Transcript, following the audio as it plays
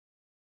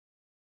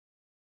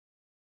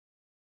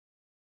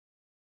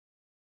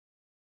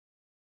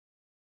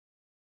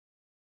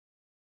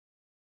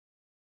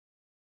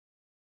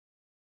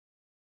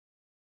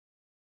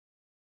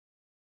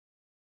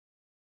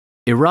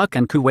Iraq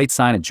and Kuwait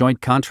sign a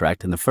joint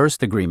contract in the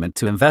first agreement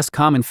to invest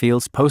common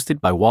fields posted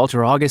by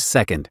Walter August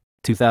 2,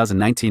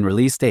 2019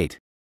 release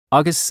date.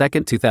 August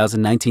 2,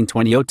 2019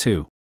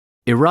 2002.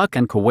 Iraq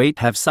and Kuwait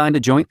have signed a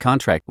joint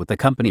contract with the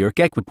company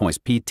Equipoise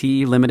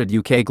Pte Limited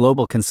UK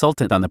global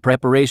consultant on the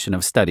preparation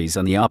of studies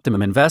on the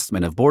optimum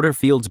investment of border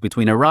fields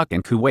between Iraq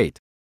and Kuwait.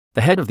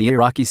 The head of the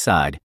Iraqi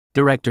side,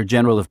 Director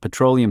General of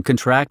Petroleum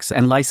Contracts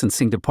and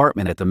Licensing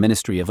Department at the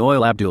Ministry of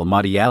Oil Abdul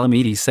Mahdi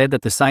Al-Amidi said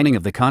that the signing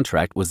of the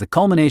contract was the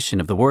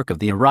culmination of the work of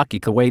the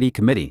Iraqi-Kuwaiti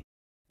Committee,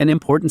 an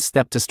important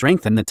step to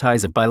strengthen the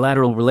ties of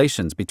bilateral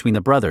relations between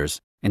the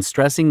brothers, and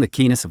stressing the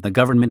keenness of the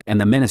government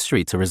and the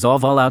ministry to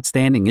resolve all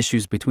outstanding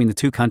issues between the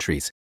two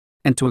countries,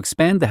 and to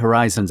expand the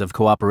horizons of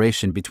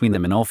cooperation between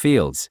them in all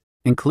fields,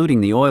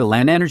 including the oil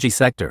and energy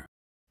sector.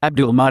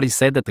 Abdul Mahdi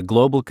said that the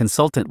global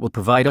consultant will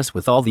provide us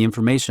with all the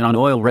information on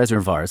oil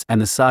reservoirs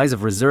and the size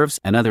of reserves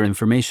and other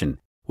information,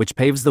 which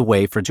paves the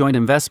way for joint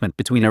investment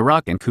between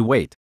Iraq and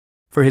Kuwait.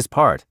 For his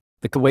part,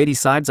 the Kuwaiti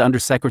side's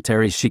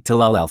Under-Secretary Sheikh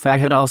Talal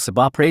Al-Fahad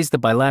Al-Sabah praised the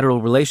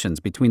bilateral relations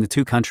between the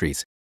two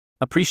countries,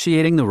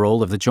 appreciating the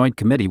role of the joint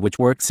committee which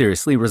worked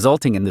seriously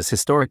resulting in this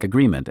historic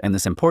agreement and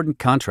this important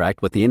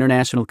contract with the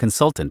international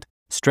consultant,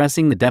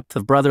 stressing the depth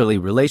of brotherly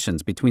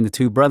relations between the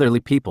two brotherly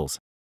peoples,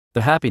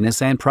 the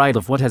happiness and pride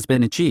of what has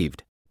been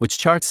achieved, which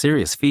charts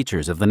serious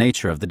features of the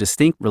nature of the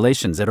distinct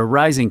relations that are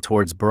rising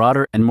towards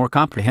broader and more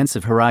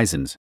comprehensive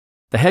horizons.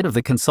 The head of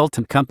the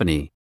consultant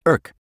company,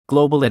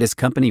 Global at his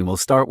company will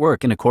start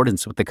work in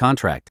accordance with the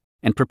contract,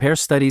 and prepare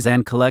studies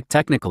and collect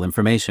technical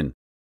information,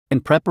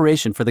 in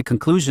preparation for the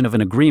conclusion of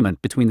an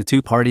agreement between the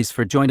two parties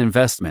for joint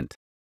investment.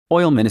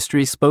 Oil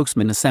Ministry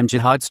spokesman Assem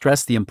Jihad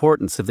stressed the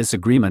importance of this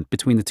agreement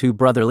between the two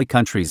brotherly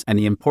countries and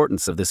the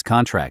importance of this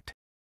contract,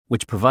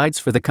 which provides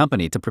for the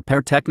company to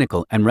prepare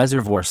technical and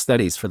reservoir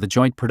studies for the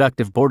joint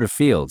productive border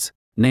fields,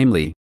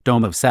 namely,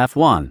 Dome of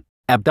Safwan,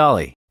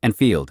 Abdali, and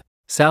Field,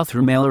 South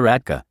Rumail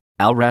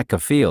Al-Raqqa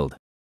Field,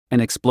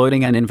 and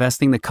exploiting and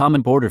investing the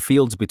common border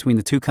fields between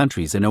the two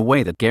countries in a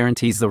way that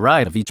guarantees the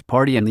right of each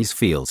party in these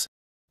fields.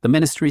 The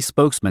ministry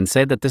spokesman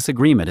said that this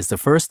agreement is the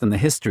first in the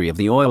history of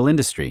the oil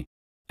industry,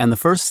 and the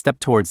first step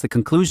towards the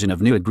conclusion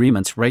of new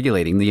agreements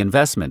regulating the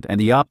investment and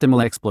the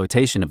optimal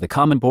exploitation of the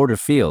common border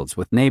fields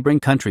with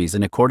neighboring countries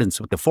in accordance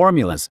with the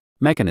formulas,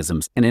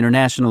 mechanisms, and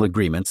international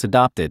agreements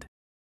adopted.